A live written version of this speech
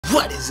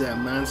What is up,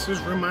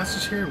 monsters?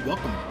 Monsters here, and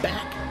welcome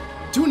back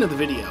to another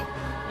video.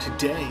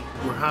 Today,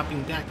 we're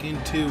hopping back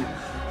into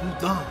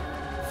the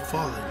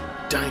Fallen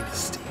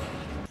Dynasty.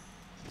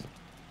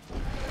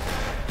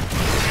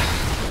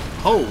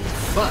 Oh,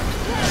 fuck.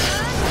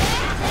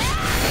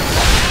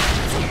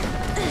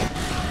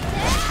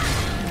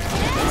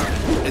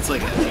 It's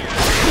like a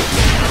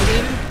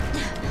alligator?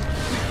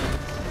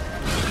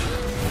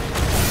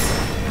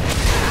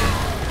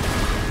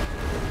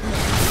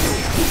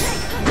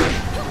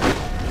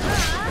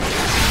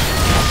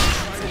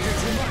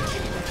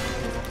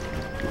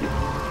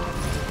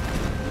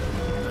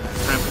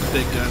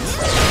 Big guns.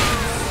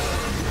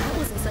 That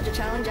wasn't such a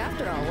challenge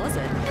after all, was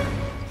it?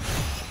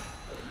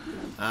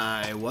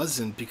 I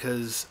wasn't,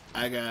 because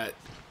I got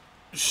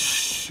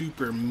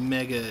super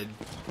mega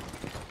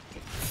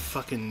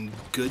fucking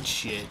good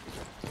shit.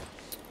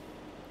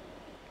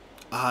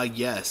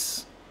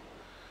 Yes.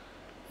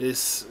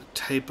 This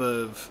type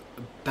of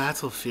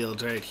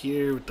battlefield right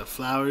here with the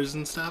flowers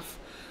and stuff.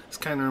 This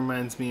kind of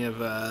reminds me of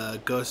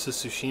Ghost of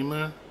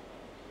Tsushima.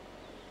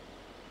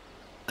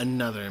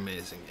 Another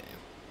amazing game.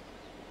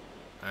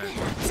 Alright,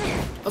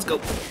 let's go.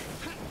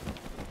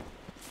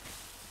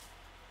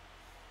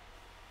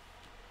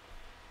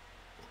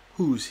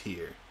 Who's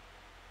here?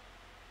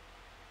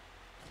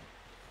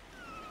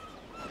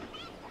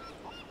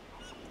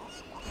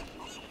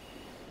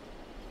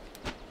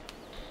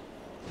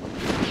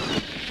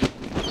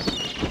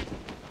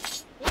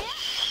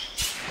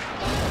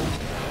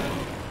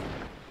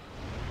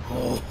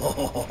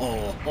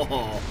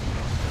 Oh,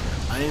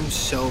 I am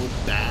so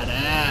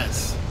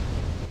badass.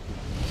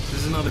 This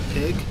is another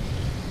pig?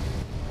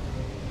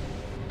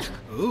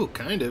 Ooh,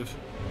 kind of.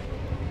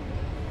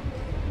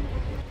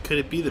 Could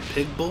it be the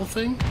pig bull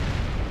thing?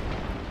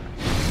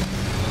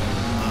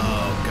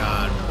 Oh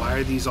god, why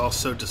are these all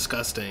so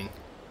disgusting?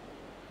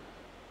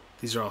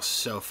 These are all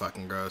so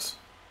fucking gross.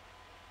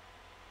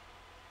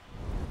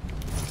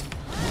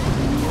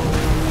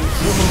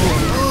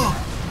 Oh,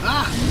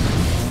 ah!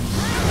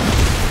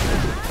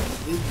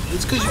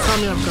 It's because you caught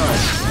me off guard.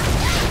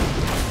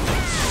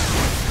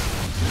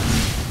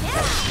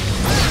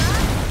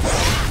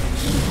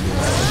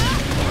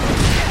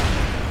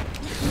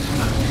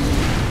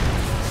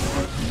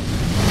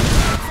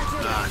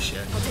 Ah,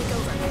 shit. I'll take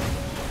over.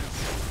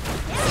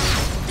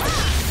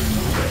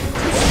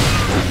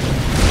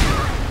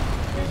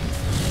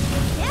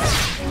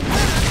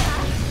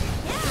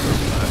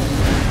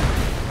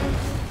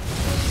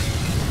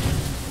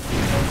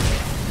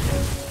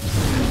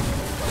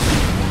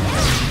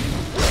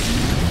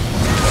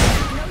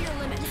 Know your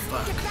limits.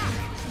 Fuck. Get back.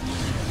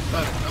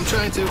 Fuck. I'm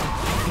trying to.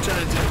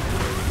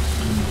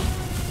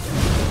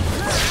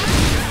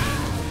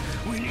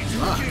 We need to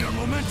regain our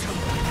momentum.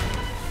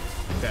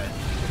 Okay.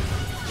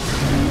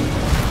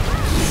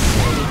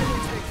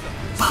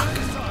 Fuck.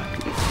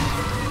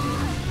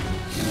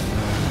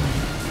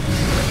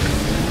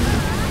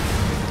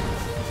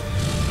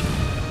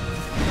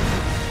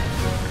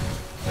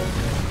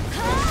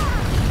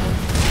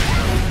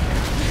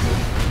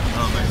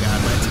 Oh my god,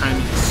 my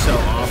timing is so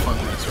off on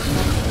this right now.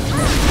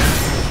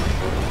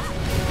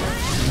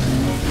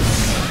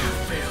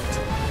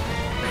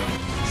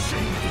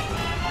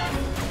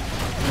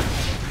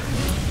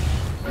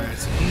 Alright,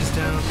 so he's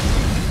down.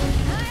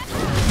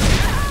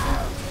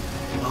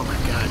 Oh my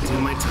god,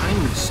 dude, my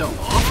timing is so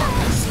off on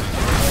this thing.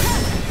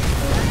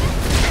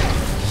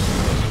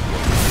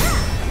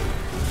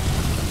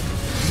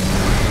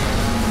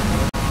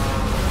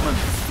 Come on.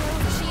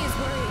 She is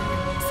worried.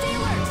 Stay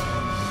alert.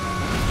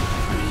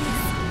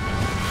 Please.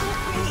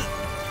 Help me.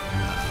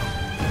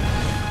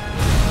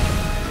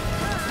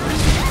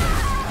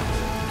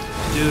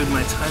 Dude,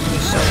 my timing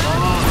is so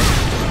off.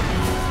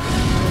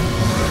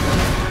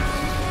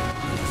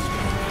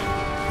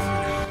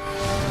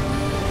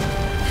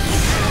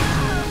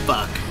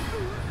 Fuck.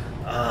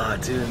 Ah,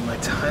 dude, my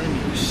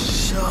timing was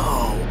so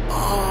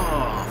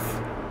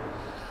off.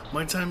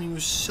 My timing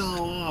was so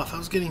off. I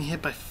was getting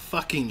hit by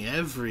fucking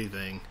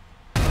everything.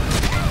 Oh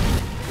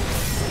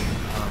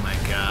my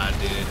god,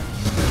 dude.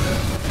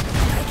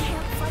 I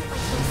can't fight like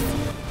this.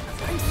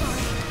 I'm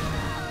sorry.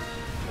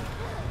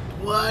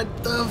 What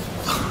the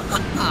fuck?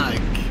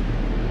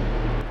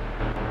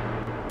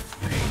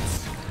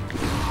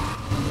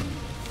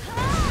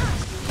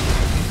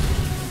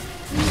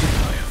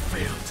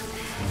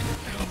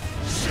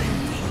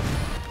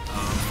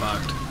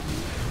 Fucked.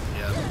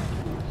 Yep.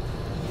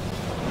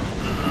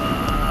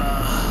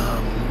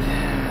 Oh,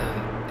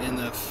 man. And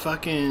the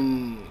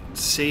fucking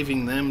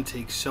saving them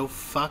takes so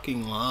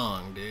fucking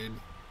long, dude.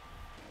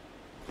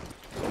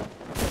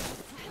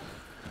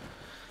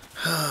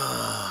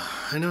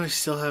 I know I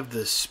still have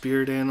the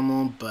spirit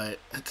animal, but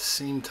at the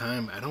same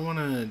time, I don't want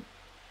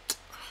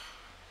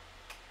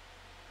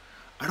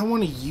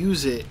to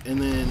use it and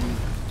then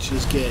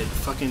just get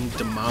fucking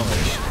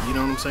demolished. You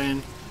know what I'm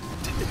saying?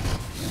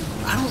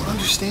 I don't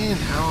understand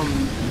how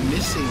I'm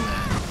missing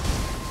that.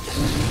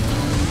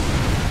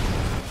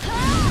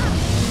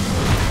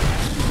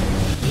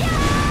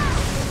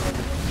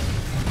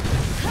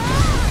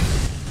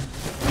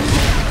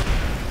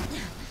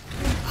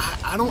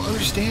 I don't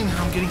understand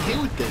how I'm getting hit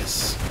with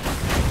this.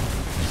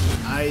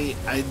 I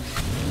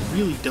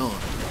really don't.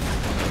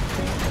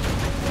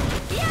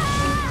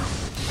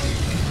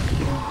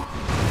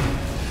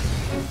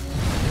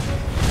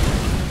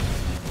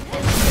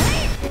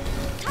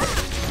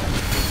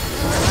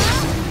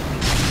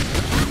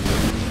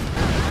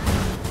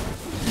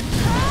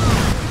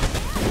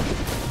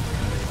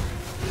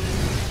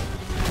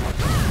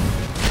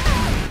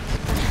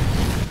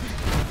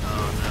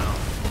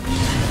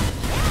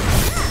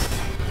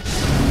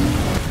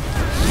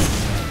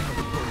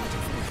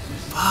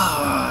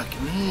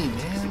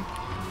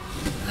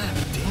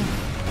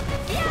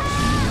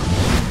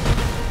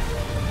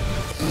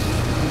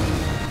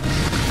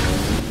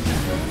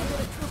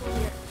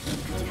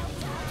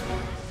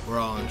 We're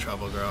all in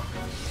trouble, girl.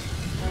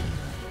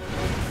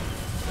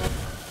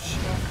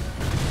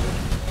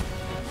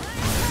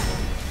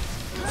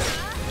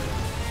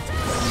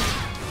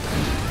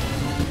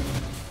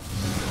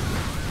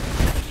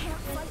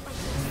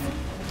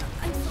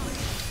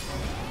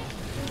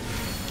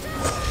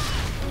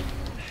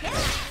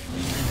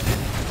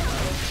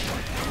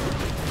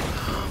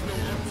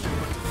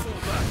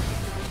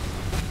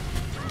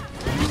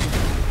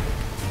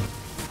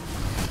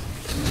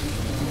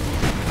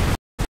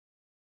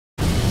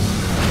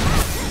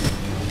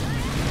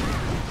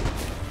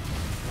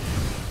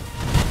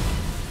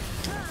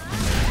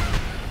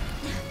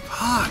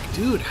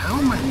 Dude, how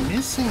am I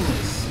missing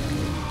this?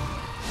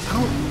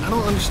 I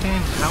don't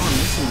understand how I'm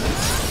missing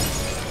this.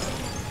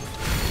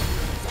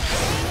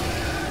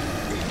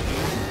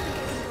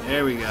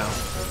 There we go.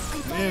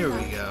 There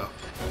we go.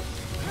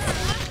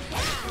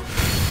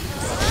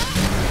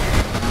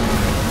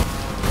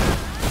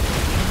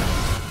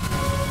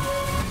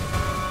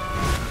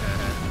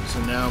 Okay, so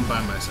now I'm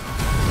by myself.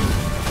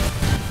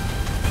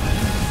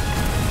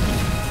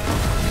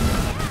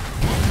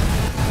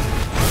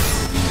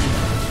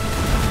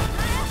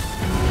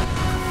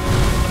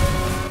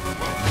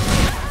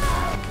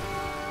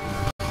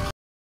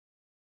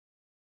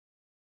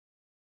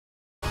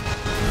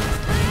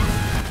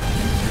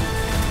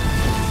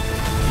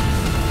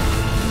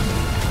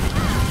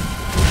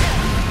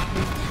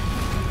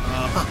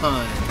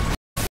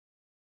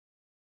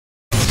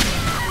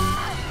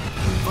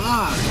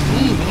 Fuck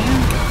me, man.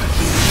 God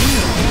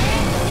damn.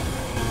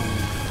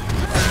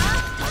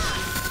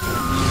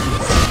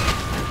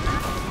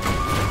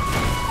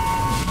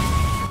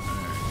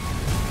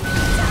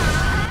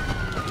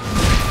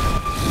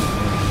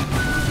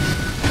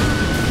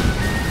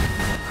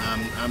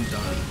 I'm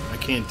done. I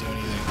can't do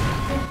anything.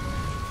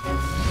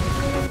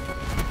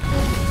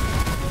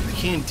 I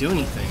can't do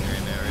anything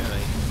right now, really.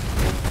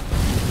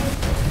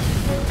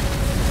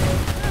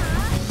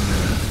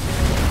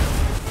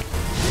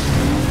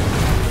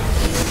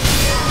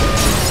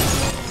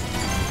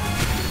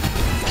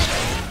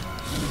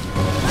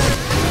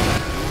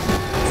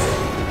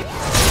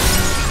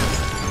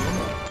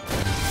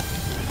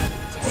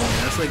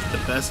 Like the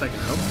best I can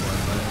hope for,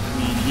 but I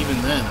mean,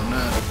 even then,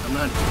 I'm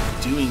not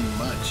doing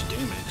much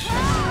damage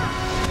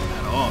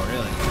at all,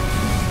 really.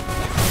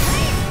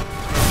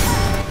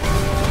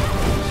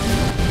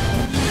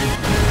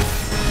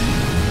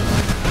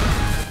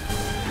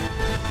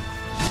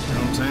 You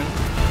know what I'm saying?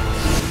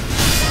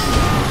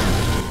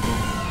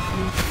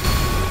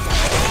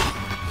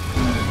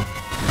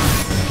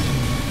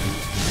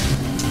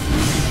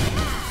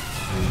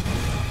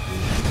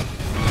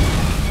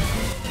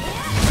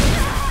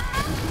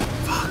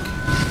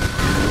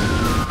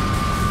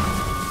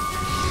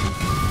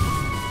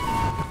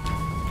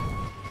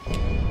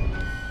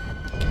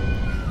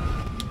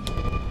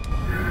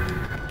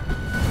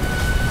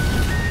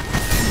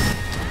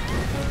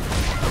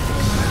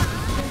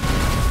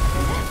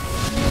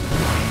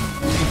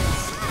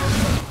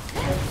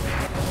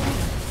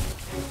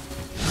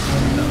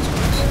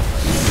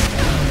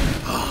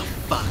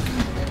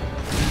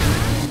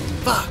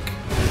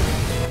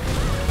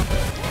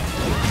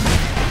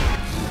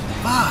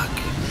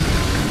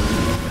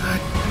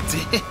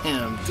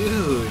 Damn,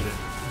 dude.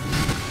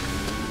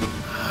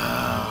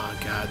 Oh,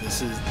 God,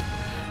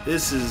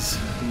 this is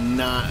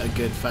not a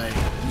good fight.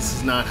 This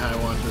is not how I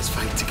want this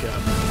fight to go.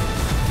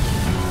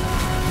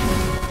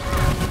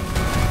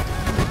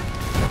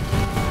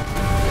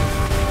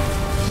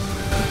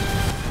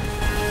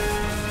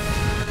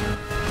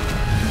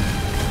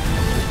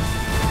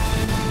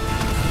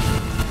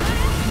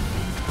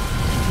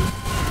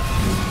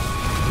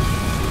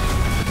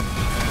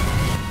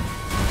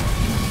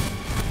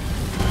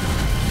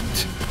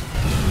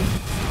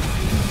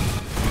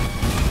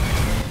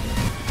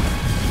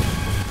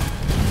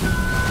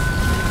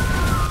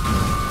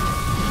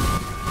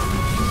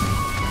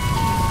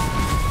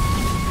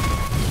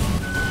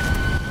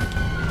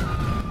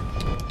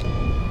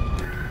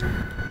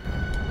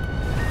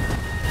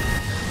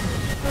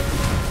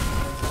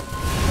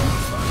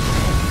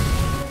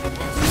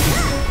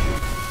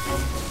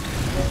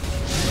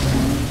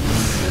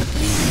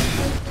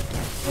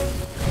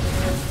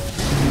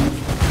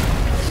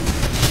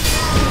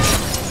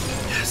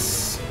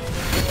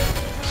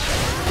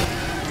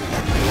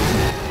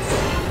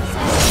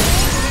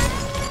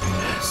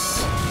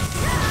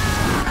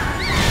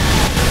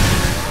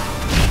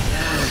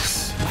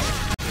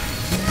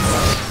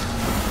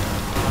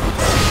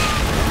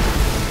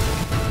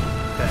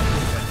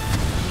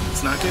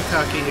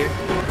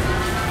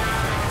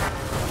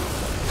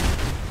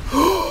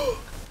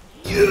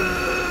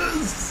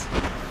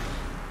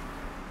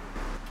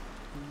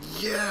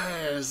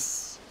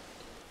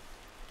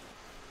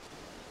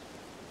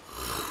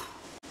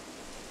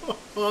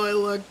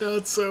 lucked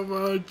out so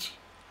much.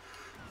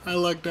 I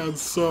lucked out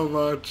so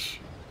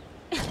much.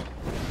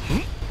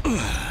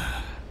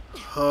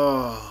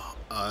 Oh,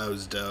 that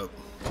was dope.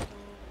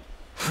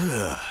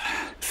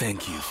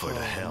 Thank you for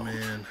the help.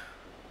 Man.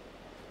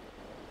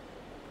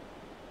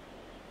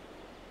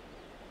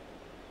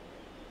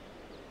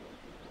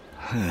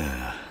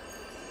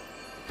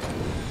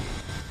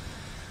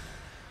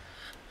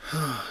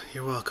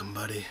 You're welcome,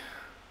 buddy.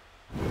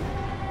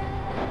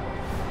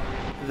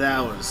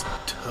 That was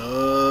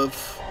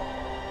tough.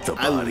 The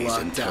body's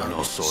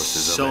internal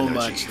sources of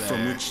energy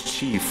from which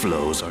chi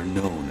flows are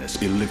known as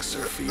elixir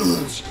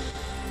fields.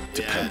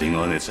 Depending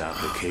on its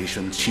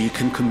application, chi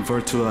can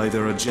convert to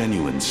either a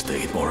genuine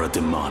state or a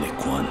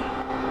demonic one.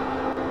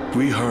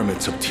 We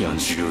hermits of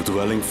Tianshu,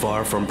 dwelling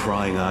far from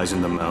prying eyes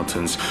in the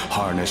mountains,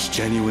 harness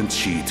genuine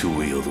chi to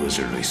wield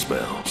wizardly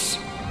spells.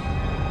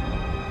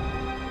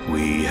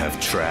 We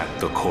have tracked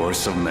the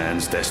course of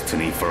man's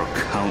destiny for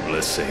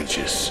countless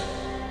ages.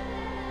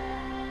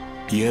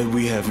 Yet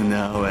we have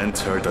now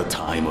entered a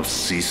time of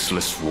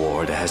ceaseless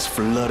war that has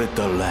flooded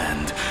the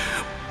land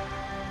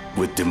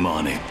with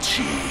demonic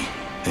chi,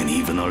 and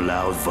even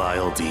allowed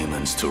vile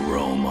demons to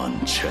roam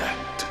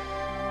unchecked.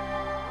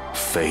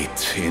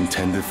 Fate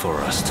intended for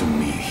us to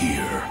meet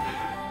here.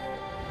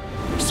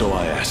 So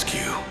I ask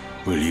you,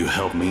 will you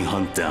help me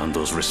hunt down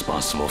those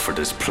responsible for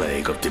this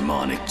plague of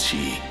demonic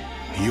chi?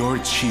 Your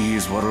chi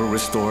is what will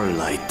restore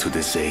light to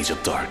this age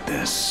of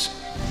darkness.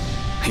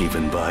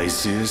 Even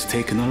Baizi has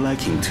taken a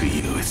liking to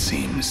you, it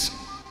seems.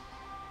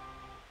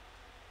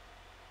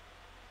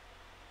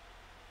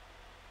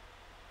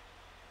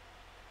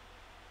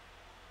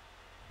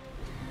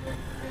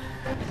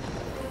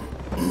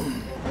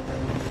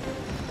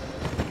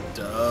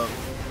 Dope.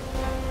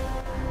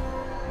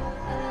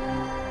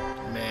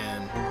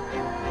 Man.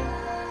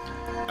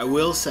 I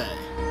will say,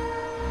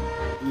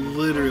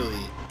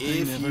 literally,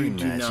 if you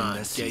do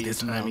not get your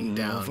timing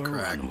down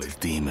correct, with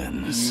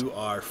demons, you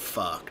are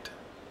fucked.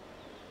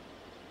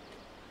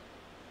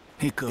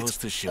 It goes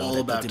to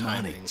show that the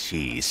demonic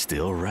chi is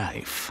still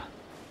rife.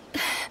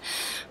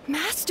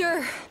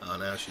 Master! Oh,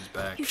 now she's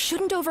back. You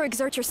shouldn't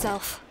overexert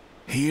yourself.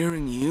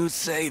 Hearing you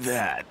say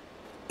that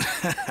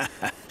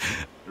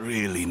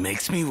really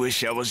makes me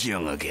wish I was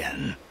young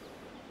again.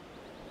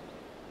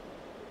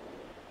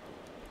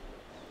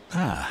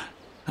 Ah,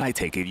 I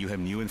take it you have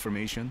new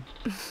information?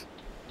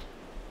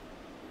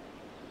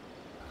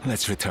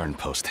 Let's return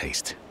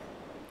post-haste.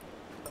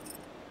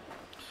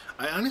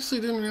 I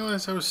honestly didn't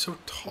realize I was so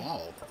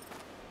tall.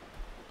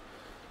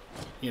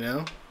 You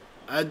know?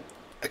 I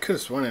could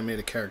have sworn I made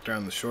a character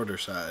on the shorter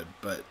side,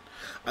 but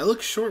I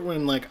look short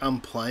when, like, I'm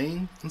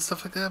playing and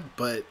stuff like that,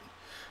 but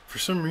for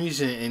some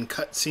reason in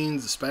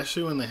cutscenes,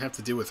 especially when they have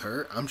to do with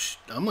her, I'm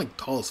like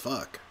tall as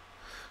fuck.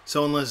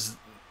 So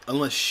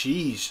unless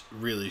she's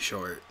really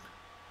short,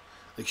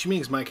 like, she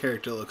makes my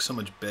character look so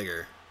much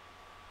bigger.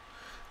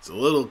 It's a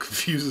little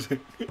confusing.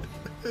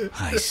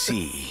 I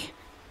see.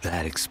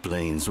 That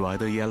explains why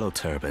the yellow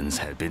turbans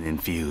had been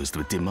infused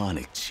with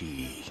demonic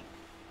chi.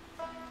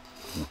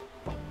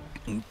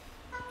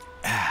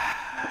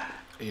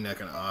 You're not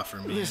gonna offer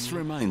me This any?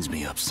 reminds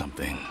me of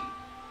something.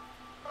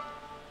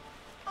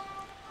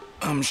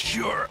 I'm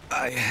sure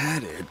I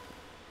had it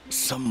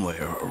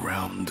somewhere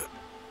around.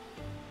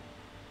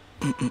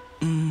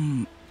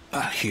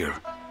 Here.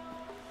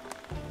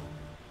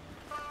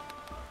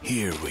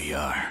 Here we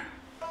are.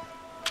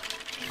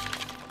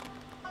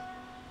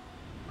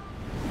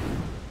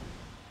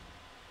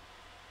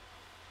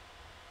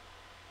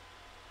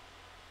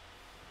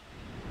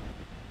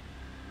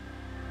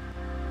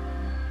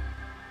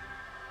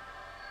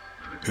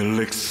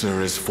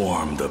 Elixir is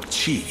formed of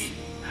chi,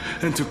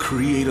 and to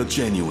create a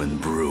genuine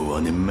brew,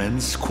 an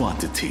immense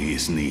quantity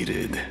is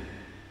needed.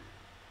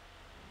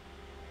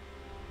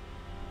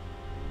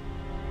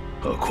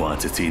 A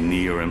quantity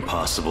near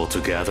impossible to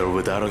gather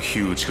without a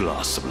huge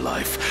loss of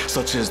life,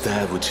 such as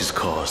that which is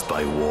caused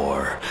by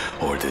war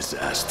or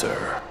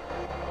disaster.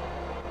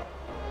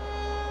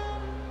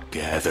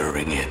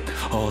 Gathering it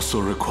also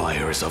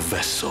requires a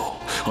vessel,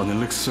 an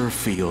elixir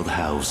field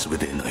housed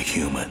within a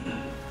human.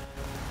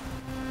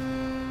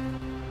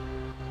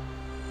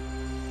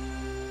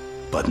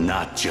 But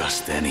not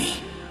just any.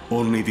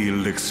 Only the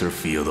elixir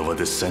field of a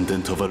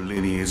descendant of a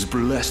lineage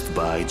blessed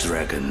by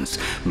dragons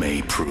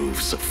may prove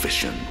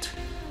sufficient.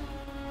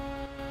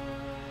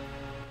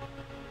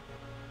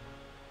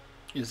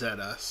 Is that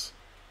us?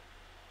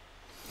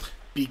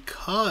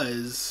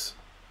 Because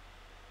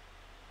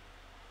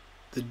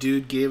the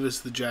dude gave us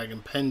the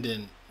dragon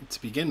pendant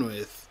to begin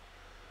with,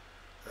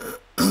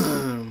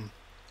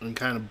 and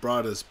kind of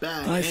brought us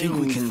back. I think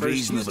we can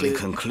reasonably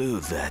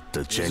conclude that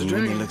the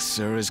genuine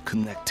elixir is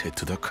connected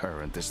to the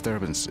current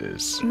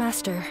disturbances.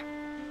 Master,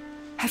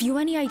 have you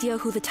any idea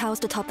who the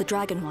Taoist atop the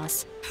dragon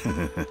was?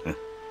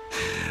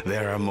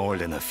 There are more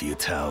than a few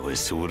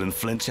Taoists who wouldn't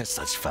flinch at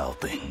such foul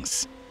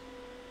things.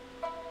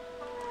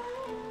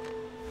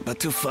 But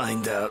to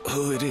find out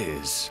who it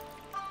is,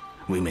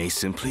 we may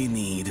simply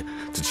need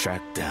to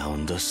track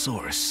down the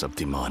source of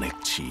demonic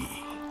chi.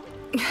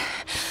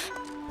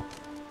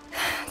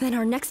 Then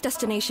our next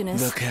destination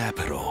is... The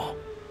capital.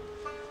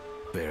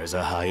 There's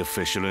a high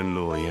official in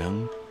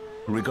Luoyang,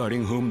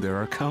 regarding whom there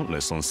are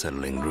countless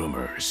unsettling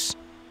rumors.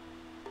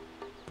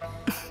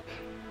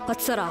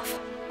 Let's set off.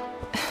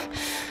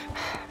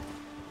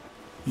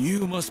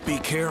 You must be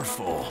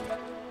careful.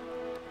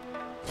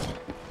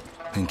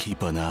 And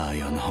keep an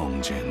eye on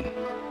Hongjin.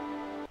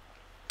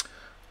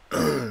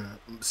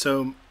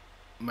 So,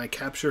 my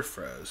capture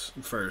froze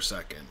for a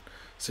second.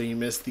 So you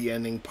missed the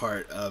ending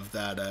part of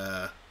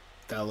that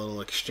that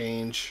little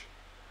exchange.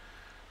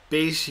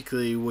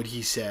 Basically, what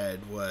he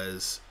said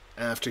was,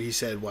 after he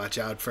said, "Watch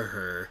out for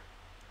her,"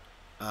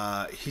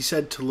 he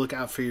said to look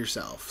out for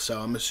yourself.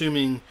 So I'm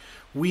assuming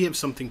we have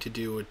something to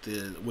do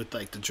with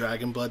like the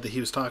dragon blood that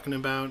he was talking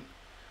about,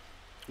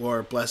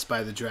 or blessed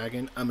by the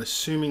dragon. I'm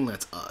assuming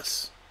that's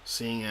us,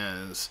 seeing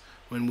as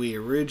when we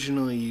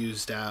originally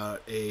used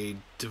out a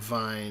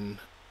divine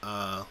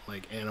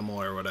like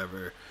animal or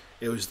whatever,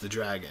 it was the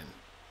dragon.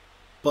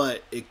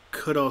 But it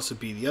could also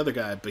be the other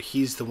guy, but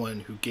he's the one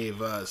who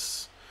gave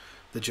us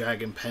the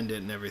dragon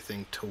pendant and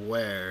everything to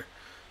wear.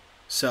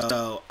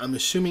 So I'm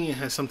assuming it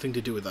has something to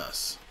do with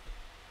us.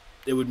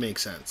 It would make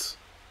sense.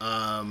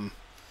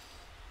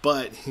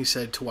 But he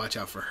said to watch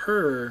out for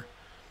her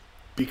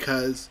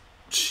because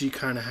she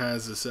kind of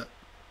has this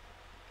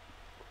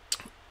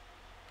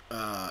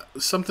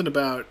something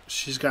about,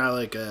 she's got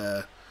like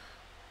a,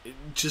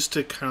 just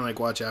to kind of like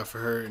watch out for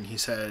her. And he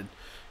said,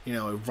 you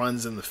know, it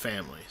runs in the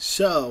family.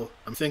 So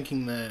I'm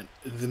thinking that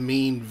the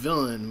main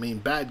villain, main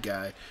bad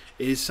guy,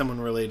 is someone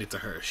related to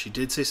her. She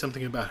did say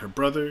something about her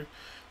brother,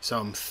 so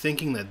I'm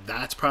thinking that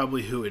that's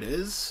probably who it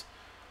is.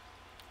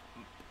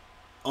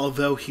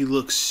 Although he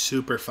looks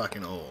super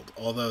fucking old.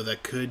 Although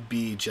that could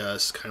be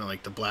just kind of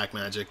like the black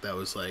magic that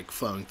was like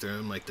flowing through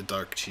him, like the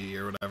dark chi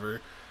or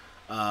whatever.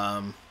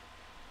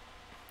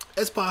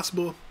 It's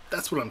possible.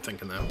 That's what I'm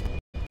thinking though.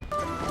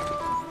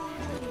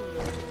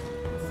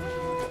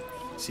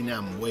 See, now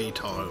I'm way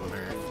taller than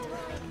her.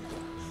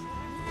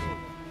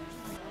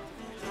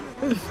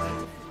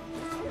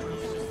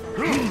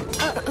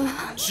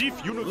 Chief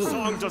Yunus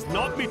Song does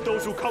not meet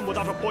those who come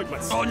without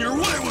appointments. On your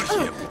way with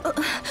him!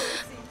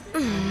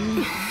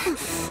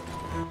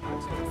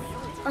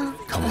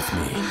 Come with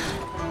me.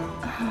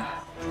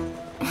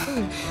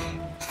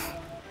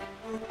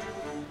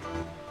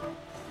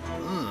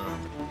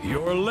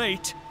 You're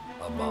late,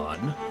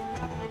 Amon.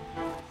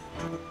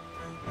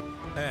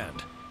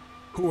 And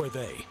who are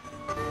they?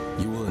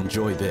 You will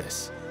enjoy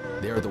this.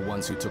 They are the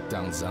ones who took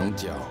down Zhang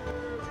Jiao,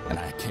 and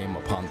I came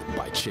upon them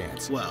by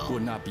chance. Well.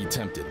 Would not be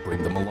tempted to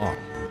bring them along.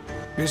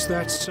 Is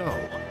that so?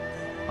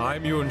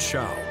 I'm Yuan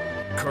Shao,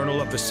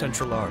 Colonel of the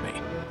Central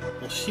Army.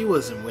 Well, she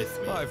wasn't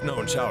with me. I've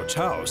known Cao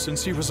Cao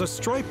since he was a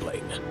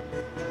stripling.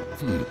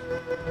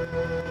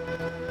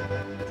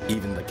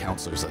 Even the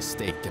counselors of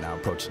state can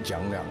approach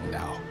Jiangliang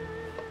now.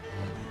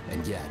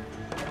 And yet,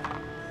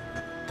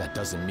 that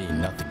doesn't mean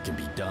nothing can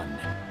be done.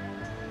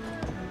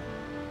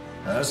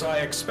 As I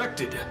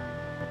expected.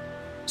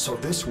 So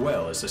this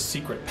well is a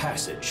secret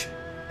passage.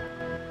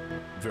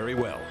 Very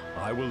well,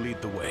 I will lead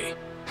the way.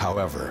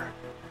 However,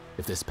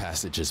 if this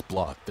passage is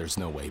blocked, there's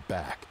no way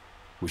back.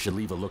 We should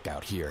leave a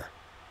lookout here.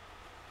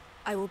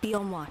 I will be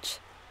on watch.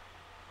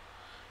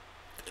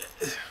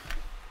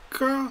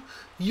 Girl,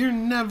 you're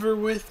never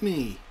with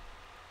me.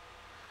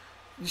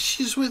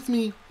 She's with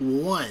me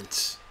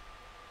once.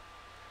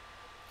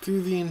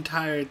 Through the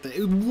entire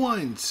thing.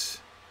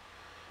 Once.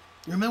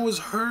 And that was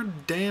her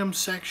damn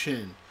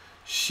section.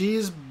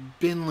 She's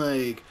been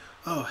like,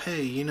 oh,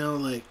 hey, you know,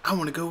 like, I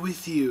want to go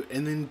with you.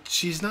 And then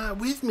she's not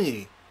with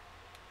me.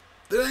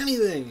 Through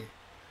anything.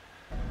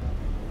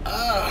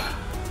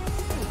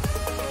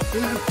 You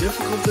know how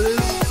difficult it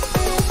is?